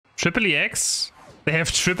Triple EX? They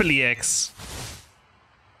have triple EX.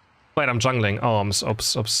 Wait, I'm jungling. Oh,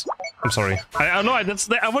 oops. I'm sorry. I know.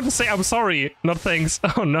 I want to say I'm sorry, not thanks.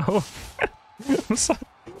 Oh no. I'm so,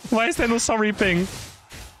 why is there no sorry ping?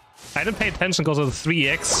 I didn't pay attention because of the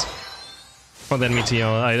 3x. Oh, then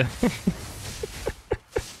Meteor.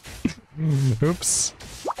 Oops.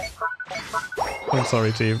 I'm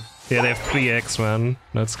sorry, team. Yeah, they have 3x, man.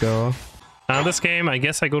 Let's go. This game, I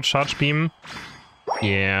guess I go charge beam.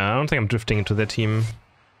 Yeah, I don't think I'm drifting into their team.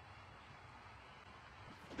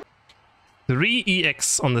 3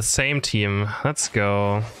 EX on the same team. Let's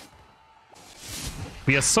go.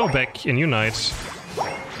 We are so back in Unite.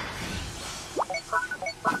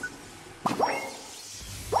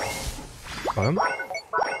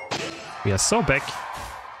 We are so back.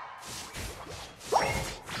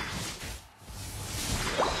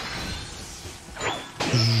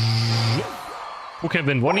 Who can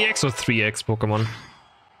win 1EX or 3X Pokemon?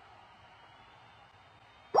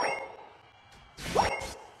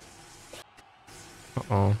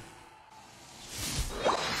 Uh-oh.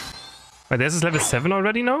 Wait, this is level 7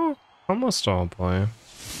 already now? Almost, oh boy.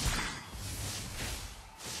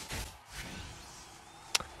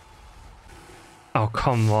 Oh,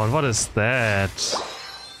 come on, what is that?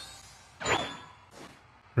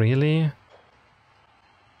 Really?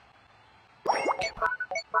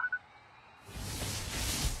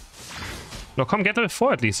 No, come get level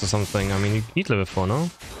 4 at least or something. I mean, you need level 4, no?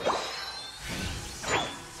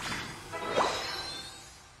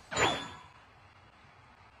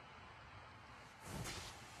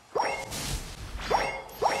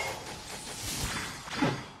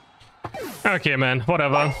 Okay, man,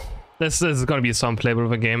 whatever. This is gonna be some playable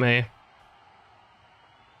of a game, eh?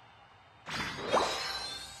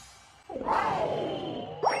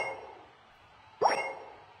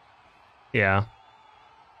 Yeah.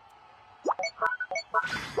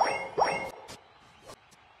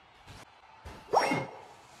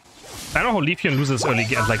 I don't know how Leafeon loses early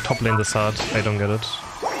at like top lane this hard. I don't get it.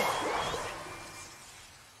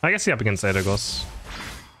 I guess he's up against Eldegoss.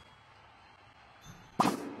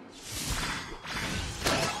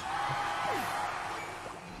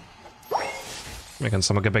 I can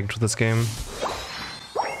somehow get back into this game.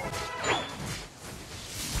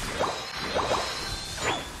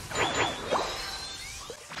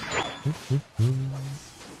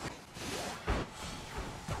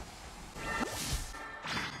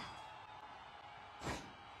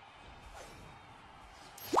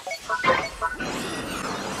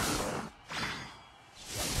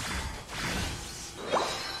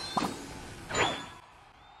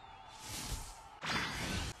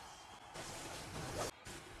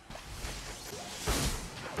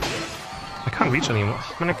 Reach anymore.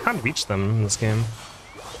 I mean, I can't reach them in this game.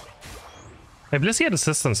 Maybe Blissey had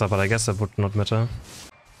assistance, but I guess that would not matter.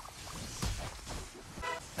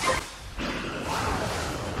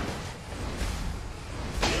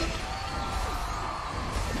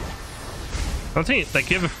 I think like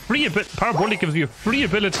you have a free ability. Parabolic gives you a free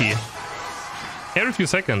ability every few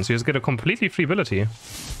seconds. You just get a completely free ability.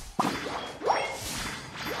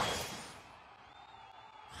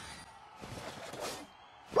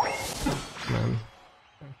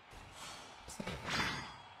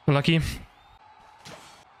 Lucky.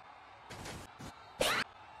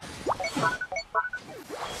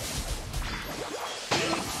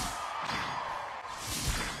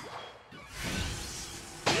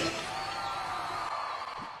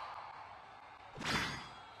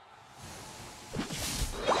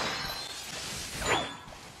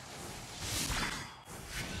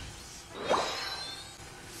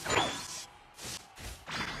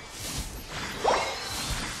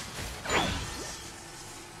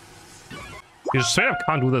 You straight up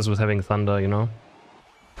can't do this with having Thunder, you know?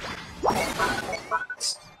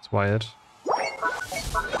 It's wired.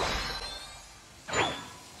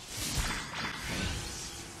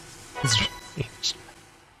 It's strange.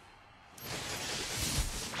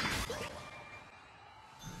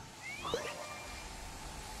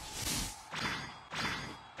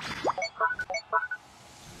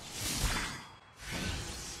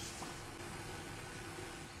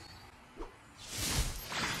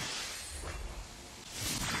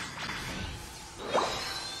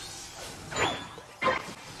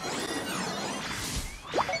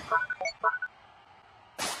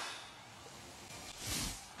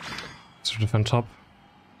 On top.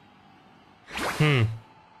 I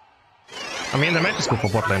mean, they might just go for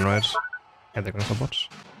bot lane, right? Yeah, they're going for bot.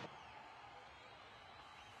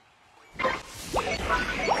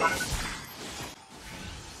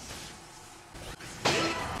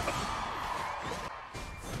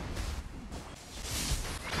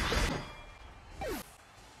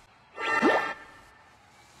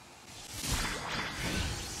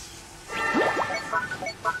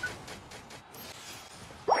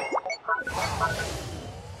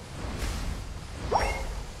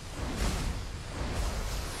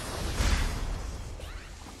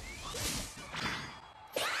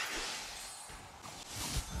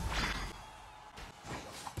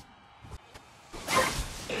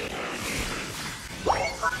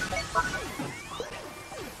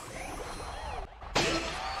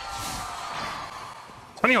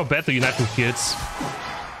 Funny how bad the Unite move feels.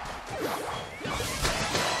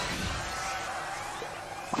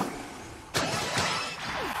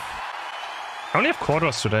 I only have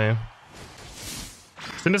quarters today.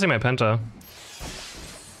 Still missing my Penta.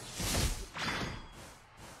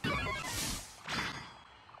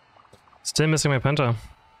 Still missing my Penta.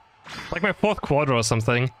 Like my 4th quarter or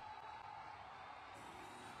something.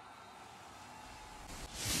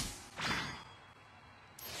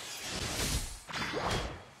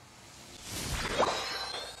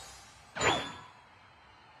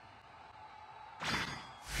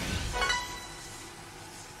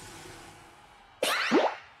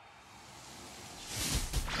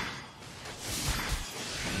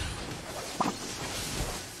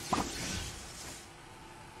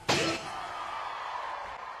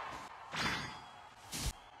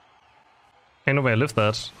 Ain't no way I live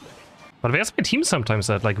that. But where's my team sometimes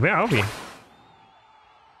at? Like, where are we?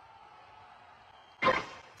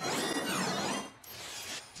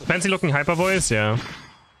 Fancy looking hyper voice, yeah.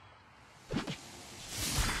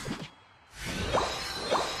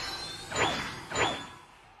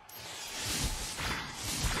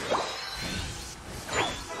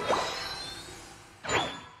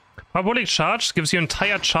 Parabolic charge gives you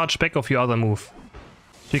entire charge back of your other move.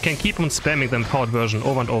 So you can keep on spamming the empowered version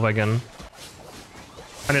over and over again.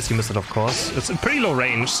 Unless you miss it, of course. It's a pretty low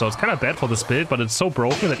range, so it's kind of bad for this build, but it's so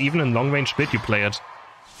broken that even in long range build you play it.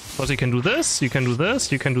 Because you can do this, you can do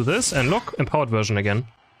this, you can do this, and look, empowered version again.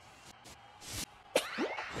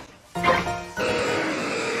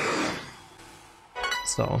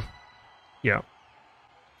 So, yeah.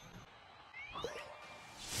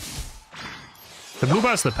 The blue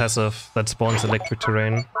bar is the passive that spawns electric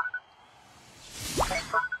terrain.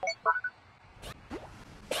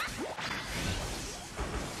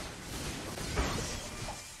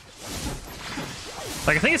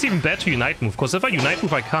 Like, I think it's even better to Unite move, because if I Unite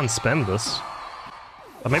move I can't spam this.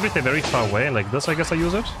 But maybe if they're very far away, like this, I guess I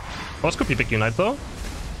use it. Oh, this could be big Unite though.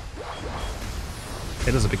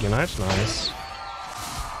 It is a big Unite, nice.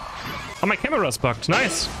 Oh, my camera's bugged,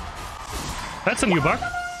 nice! That's a new bug.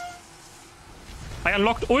 I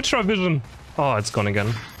unlocked Ultra Vision. Oh, it's gone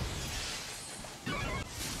again.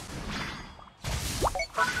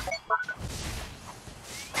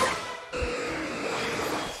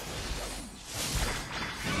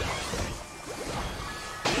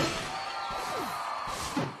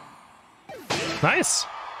 Nice!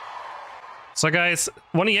 So guys,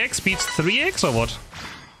 1EX beats 3EX or what?